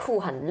要很酷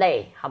很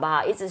累，好不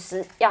好？一直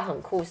是要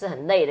很酷是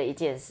很累的一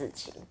件事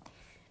情。”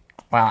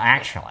 Well,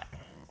 actually,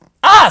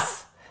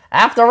 us!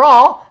 After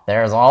all,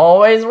 there's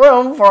always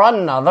room for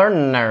another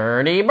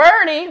nerdy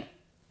birdie.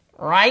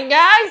 Right,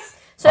 guys?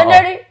 所以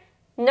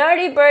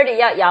Nerdy Birdie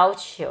要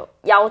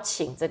邀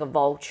请这个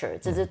Vulture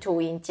这只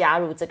秃鹰加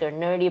入这个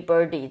Nerdy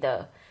Birdie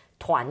的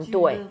团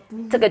队，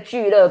这个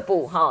俱乐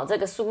部哈，这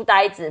个书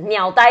呆子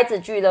鸟呆子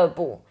俱乐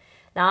部。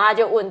然后他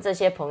就问这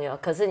些朋友，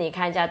可是你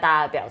看一下大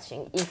家的表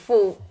情，一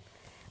副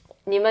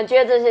你们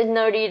觉得这些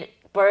Nerdy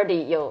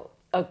Birdie 有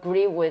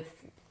agree with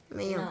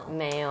没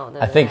有，对不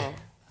对？ I think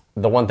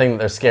the one thing that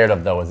they're scared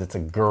of, though, is it's a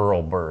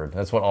girl bird.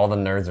 That's what all the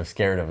nerds are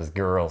scared of, is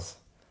girls.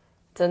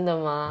 真的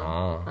吗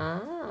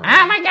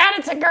Oh my god,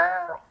 it's a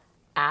girl!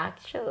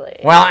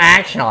 Actually. Well,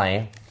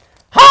 actually,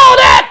 hold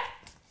it!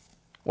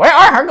 Where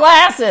are her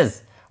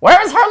glasses? Where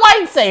is her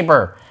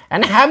lightsaber?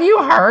 And have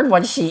you heard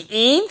what she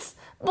eats?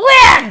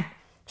 Blech!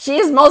 She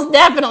is most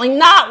definitely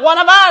not one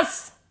of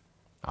us!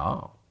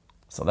 Oh,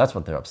 so that's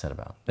what they're upset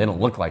about. They don't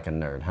look like a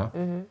nerd, huh?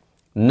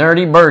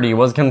 Nerdy Birdie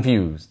was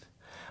confused.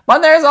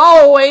 But there's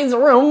always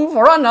room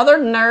for another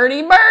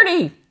nerdy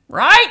birdie,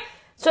 right?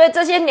 所以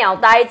这些鸟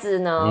呆子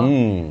呢，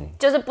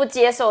就是不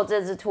接受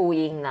这只秃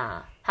鹰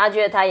啦。他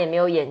觉得他也没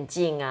有眼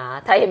镜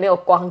啊，他也没有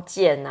光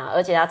剑啊，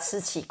而且他吃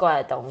奇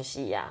怪的东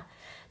西呀。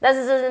但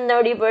是这只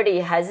Nerdy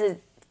Birdie 还是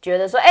觉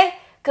得说，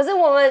可是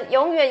我们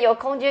永远有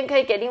空间可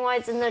以给另外一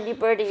只 Nerdy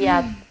Birdie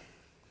呀。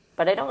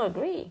But they don't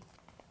agree.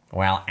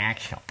 Well,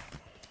 actually,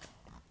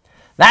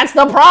 that's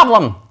the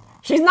problem.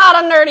 She's not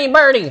a nerdy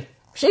birdie.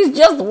 She's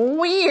just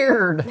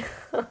weird.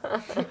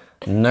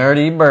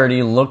 Nerdy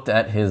Birdie looked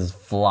at his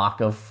flock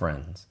of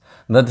friends.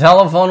 The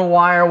telephone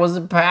wire was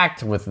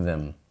packed with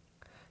them.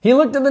 He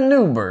looked at the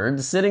new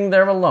bird sitting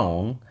there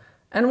alone,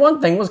 and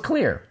one thing was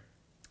clear.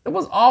 It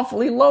was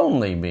awfully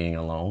lonely being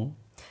alone.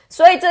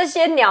 所以这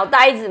些鸟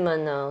呆子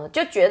们呢，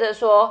就觉得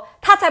说，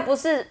他才不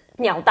是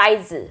鸟呆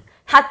子，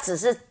他只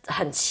是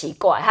很奇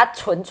怪，他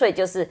纯粹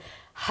就是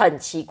很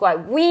奇怪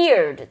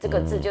 ，weird 这个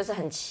字就是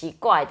很奇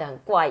怪的、很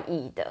怪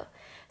异的。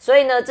所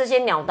以呢，这些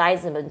鸟呆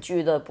子们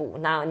俱乐部，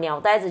那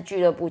鸟呆子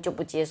俱乐部就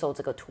不接受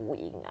这个秃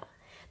鹰啊。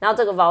然后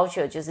这个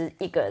Vulture 就是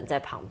一个人在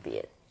旁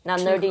边，那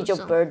Nerdy 就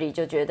Birdie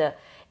就觉得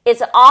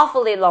It's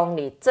awfully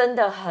lonely， 真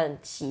的很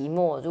寂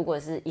寞。如果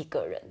是一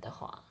个人的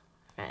话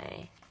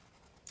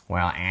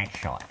，Well,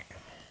 actually,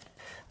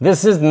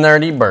 this is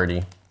Nerdy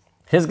Birdie.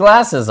 His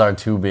glasses are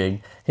too big.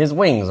 His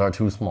wings are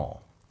too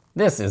small.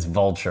 This is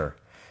Vulture.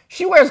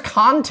 She wears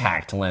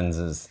contact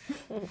lenses.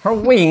 Her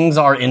wings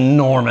are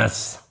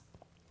enormous.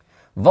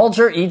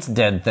 Vulture eats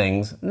dead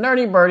things.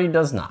 Nerdy Birdie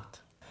does not.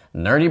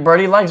 Nerdy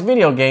Birdie likes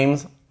video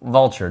games.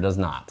 Vulture does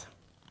not.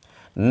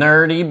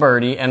 Nerdy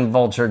Birdie and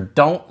Vulture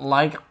don't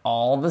like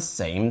all the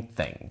same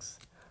things.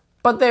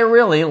 But they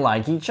really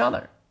like each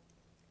other.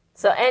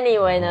 So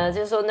anyway 呢，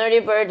就是说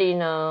Nerdy Birdie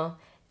呢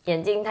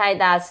眼睛太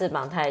大，翅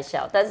膀太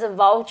小，但是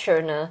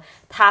Vulture 呢，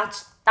他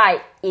戴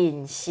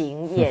隐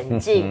形眼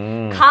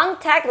镜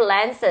，contact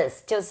lenses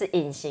就是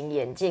隐形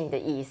眼镜的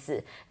意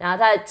思。然后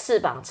它的翅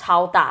膀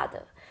超大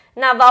的。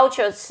那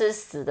Vulture 吃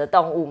死的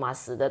动物嘛，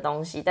死的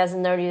东西，但是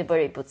Nerdy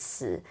Birdie 不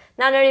吃。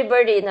那 Nerdy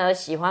Birdie 呢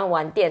喜欢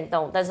玩电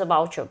动，但是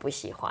Vulture 不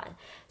喜欢。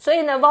所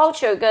以呢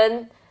 ，Vulture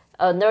跟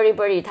Nerdy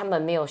Birdy 他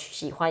们没有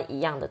喜欢一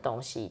样的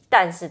东西，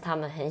但是他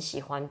们很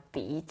喜欢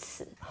彼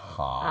此。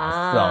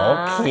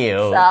So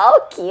cute. So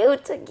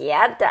cute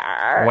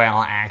together.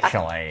 Well,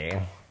 actually,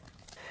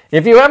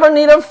 if you ever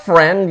need a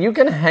friend, you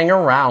can hang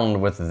around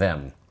with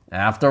them.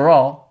 After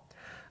all,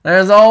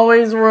 there's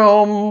always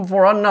room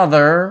for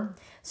another.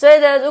 所以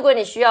呢，如果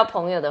你需要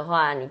朋友的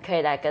话，你可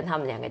以来跟他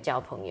们两个交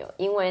朋友，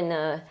因为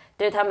呢，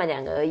对他们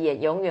两个而言，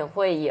永远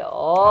会有。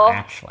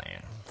Actually,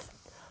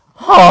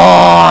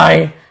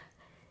 hi,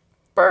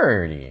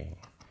 Birdy.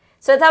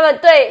 所以他们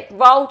对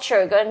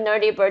Vulture 跟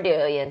Nerdy Birdy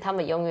而言，他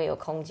们永远有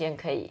空间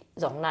可以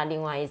容纳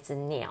另外一只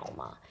鸟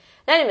嘛。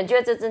那你们觉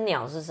得这只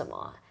鸟是什么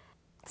啊？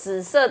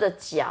紫色的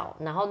脚，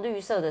然后绿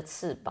色的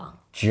翅膀。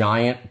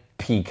Giant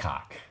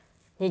peacock.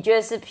 你觉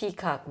得是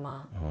peacock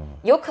吗？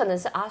有可能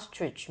是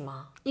ostrich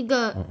吗？一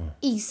个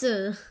异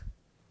色，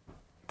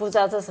不知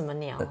道这什么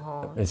鸟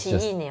哦，奇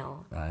异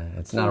鸟。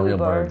It's not a real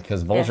bird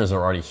because vultures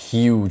are already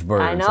huge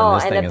birds. I know,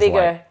 and this and thing the is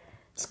bigger. like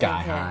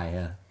sky high.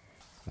 Yeah.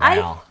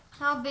 Wow.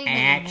 How big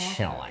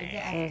Actually, is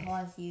it as tall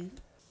as you?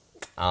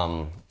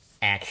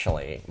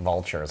 Actually,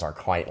 vultures are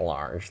quite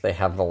large. They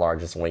have the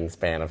largest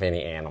wingspan of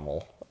any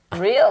animal.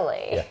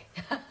 Really?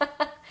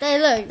 They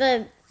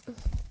look.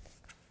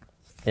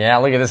 Yeah,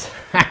 look at this.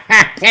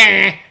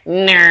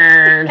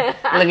 Nerd.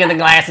 Look at the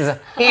glasses.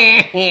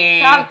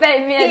 它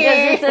背面就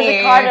是这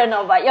是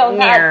cardinal 吧，用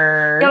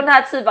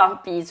它翅膀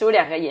比出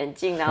两个眼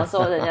睛，然后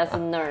说人家是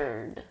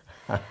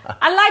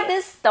nerd。I like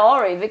this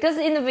story because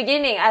in the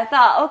beginning I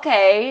thought,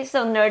 okay,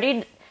 so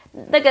nerdy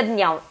那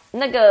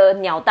个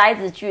鸟呆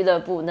子俱乐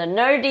部 the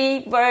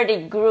Nerdy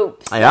Birdy group,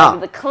 Yeah.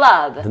 the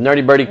club, The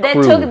Nerdy Birdy they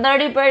crew. took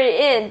Nerdy Birdy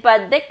in,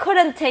 but they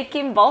couldn't take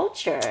in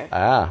Vulture.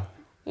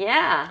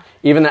 Yeah.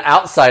 Even the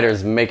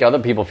outsiders make other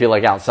people feel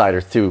like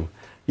outsiders too.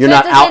 You're So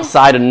not it doesn't-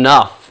 outside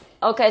enough.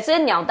 Okay, 所以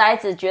鸟呆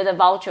子觉得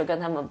Vulture 跟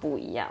他们不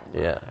一样嘛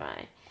Yeah.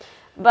 right?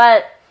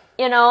 But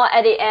you know,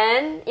 at the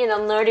end, you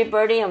know, Nerdy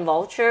Birdy and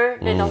Vulture,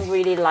 they don't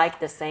really like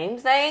the same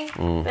thing.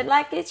 They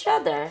like each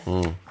other.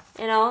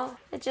 You know,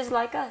 it's just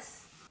like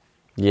us.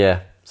 Yeah.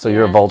 So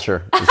you're a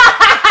vulture.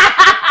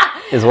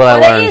 Is what I 我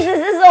的意 learned. 思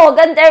是说，我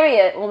跟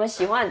Derry 我们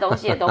喜欢的东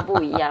西也都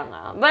不一样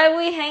啊。But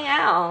we hang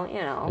out,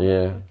 you know.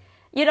 Yeah.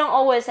 You don't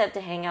always have to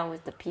hang out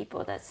with the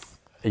people. That's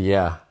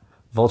Yeah.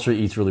 Vulture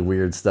eats really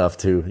weird stuff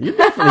too. You're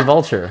definitely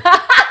vulture.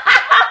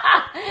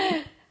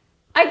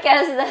 I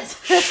guess that's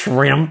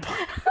Shrimp.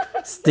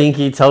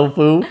 Stinky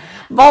tofu.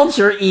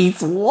 Vulture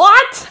eats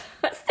what?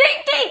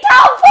 stinky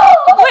tofu.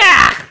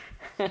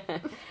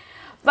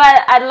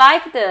 But I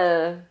like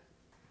the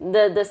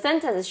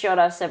sentence showed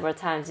up several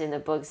times in the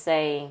book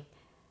saying,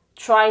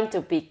 "Trying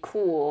to be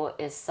cool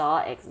is so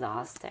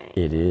exhausting."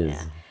 It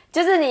is.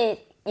 就是你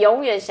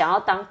永远想要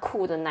当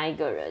酷的那一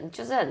个人，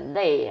就是很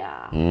累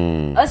啊。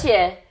而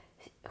且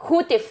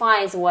 ，who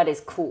defines what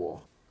is cool?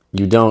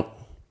 You don't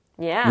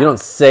Yeah. You don't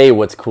say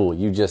what's cool.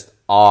 You just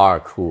are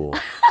cool.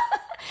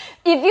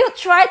 If you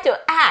try to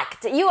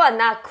act, you are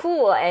not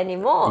cool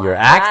anymore. You're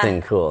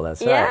acting cool.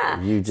 That's Yeah.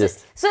 right. You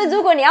just 所以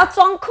如果你要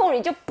装酷，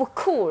你就不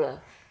酷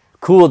了。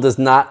 cool does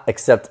not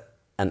accept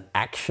an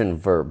action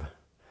verb.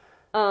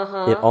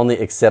 It only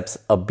accepts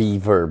a be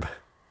verb.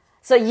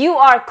 So you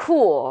are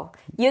cool,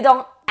 you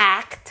don't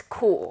act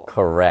cool.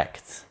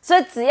 Correct. 所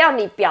以只要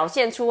你表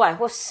现出来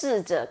或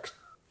试着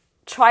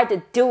try to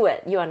do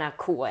it, you are not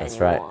cool That's anymore.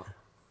 right.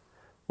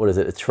 What is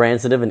it?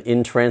 Transitive and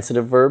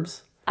intransitive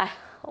verbs?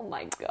 Oh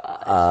my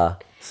god.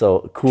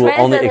 So cool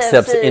only Transitive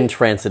accepts 是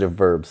intransitive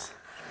verbs.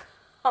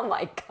 Oh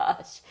my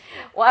gosh.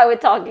 Why are we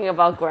talking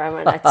about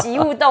grammar 呢？及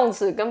物动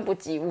词跟不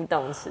及物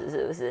动词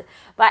是不是？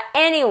 But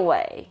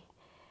anyway,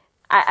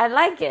 I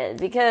like it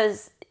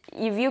because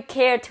if you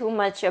care too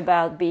much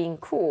about being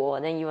cool,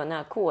 then you are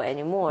not cool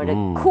anymore. The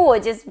cool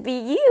just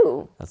be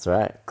you. That's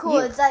right.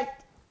 Cool. It's like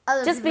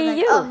other Just people be like,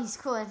 you. Oh, he's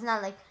cool. It's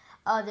not like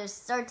there's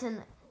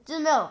certain 就是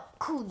没有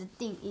酷的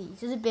定义，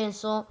就是别人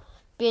说，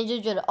别人就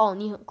觉得哦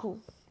你很酷。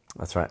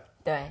That's right.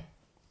 对。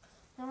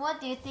 And what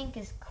do you think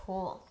is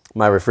cool?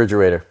 My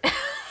refrigerator.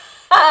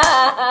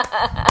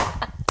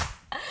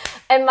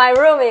 And my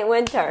room in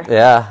winter.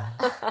 Yeah.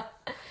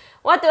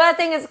 What do I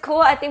think is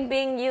cool? I think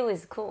being you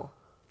is cool.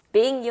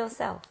 Being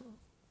yourself.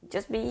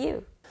 Just be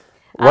you.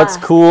 What's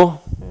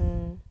cool?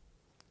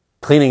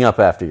 Cleaning up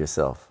after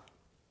yourself.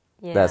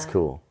 Yeah. That's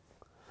cool.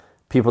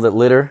 People that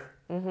litter,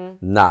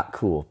 not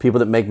cool. People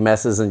that make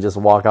messes and just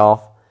walk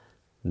off,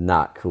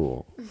 not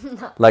cool.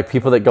 Like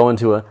people that go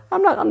into a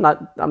I'm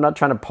not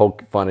trying to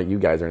poke fun at you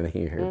guys or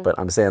anything here, but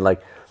I'm saying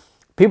like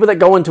people that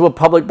go into a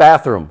public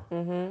bathroom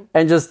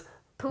and just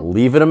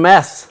leave it a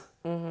mess.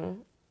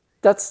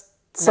 That's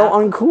so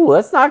uncool.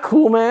 That's not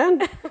cool,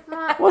 man.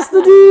 What's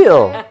the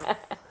deal?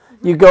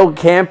 You go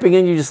camping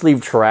and you just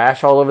leave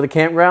trash all over the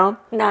campground?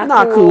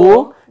 Not cool.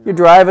 cool. You're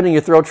driving and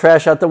you throw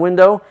trash out the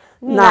window?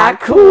 Not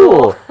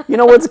cool. You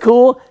know what's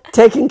cool?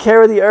 Taking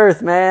care of the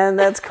earth, man.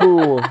 That's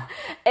cool.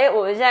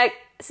 我们现在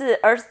是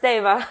Earth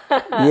Day 吗？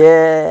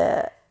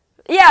 Yeah.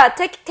 Yeah,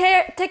 take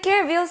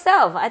care of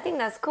yourself. I think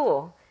that's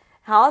cool.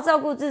 好好照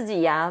顾自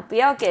己呀，不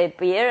要给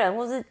别人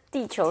或是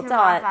地球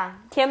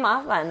添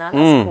麻烦啊。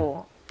That's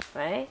cool.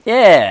 right?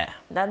 Yeah.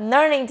 Not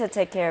learning to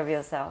take care of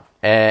yourself.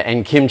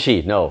 And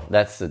kimchi, no,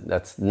 that's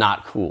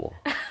not cool.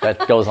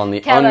 That goes on the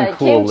Kevin, uncool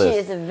kimchi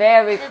list. is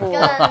very cool.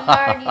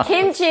 Nerdy.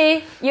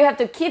 Kimchi, you have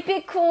to keep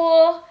it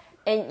cool,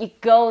 and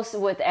it goes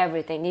with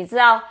everything. 你知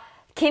道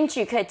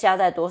kimchi 可以加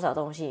在多少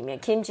东西里面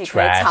 ？kimchi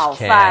可以炒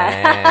Trash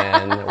饭。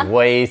 can,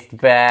 waste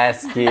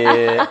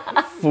basket,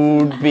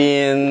 food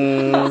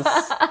bins,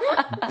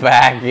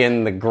 back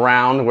in the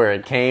ground where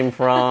it came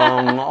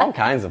from, all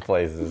kinds of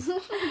places.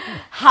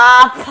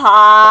 hot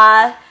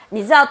pot，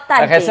 你知道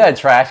蛋 Like I 饼 said,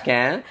 trash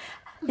can.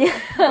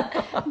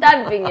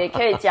 蛋饼也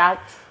可以加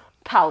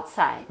泡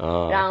菜，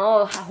然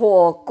后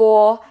火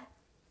锅、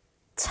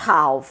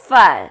炒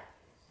饭，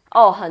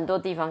很多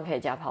地方可以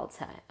加泡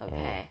菜。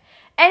Okay.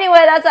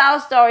 Anyway, that's our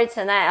story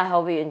tonight. I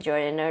hope you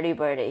enjoyed it, Nerdy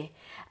Birdy.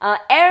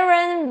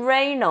 Aaron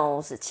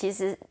Reynolds, 其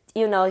实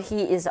you know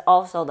he is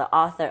also the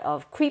author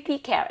of Creepy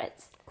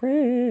Carrots.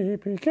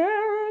 Creepy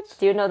carrots.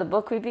 Do you know the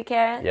book Creepy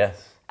Carrots?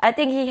 Yes. I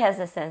think he has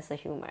a sense of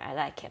humor. I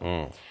like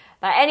him.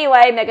 But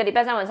anyway, 每个礼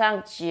拜三晚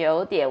上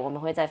9点，我们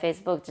会在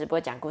Facebook 直播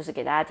讲故事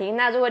给大家听。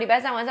那如果礼拜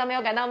三晚上没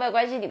有赶到，没有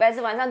关系，礼拜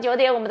四晚上9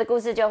点，我们的故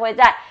事就会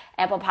在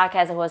Apple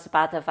Podcast 或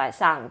Spotify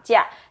上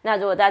架。那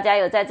如果大家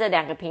有在这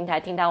2个平台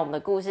听到我们的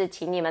故事，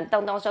请你们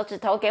动动手指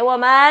头给我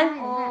们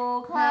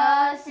5颗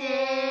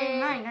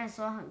星。那你刚才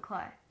说很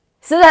快，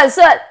是不是很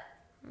顺？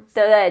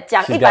对不对？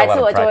讲 She's got a 100 lot 次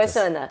of 我就会 practice.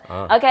 顺了。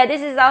Okay,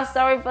 this is our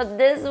story for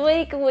this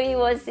week. We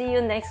will see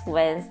you next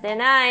Wednesday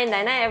night.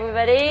 Night night,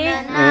 everybody.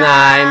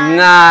 Night,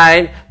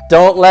 night.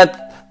 Don't let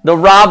the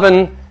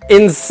robin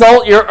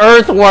insult your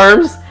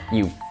earthworms.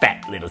 You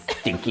fat little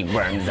stinky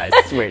worms, I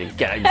swear to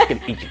God, I'm just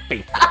gonna eat your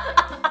face.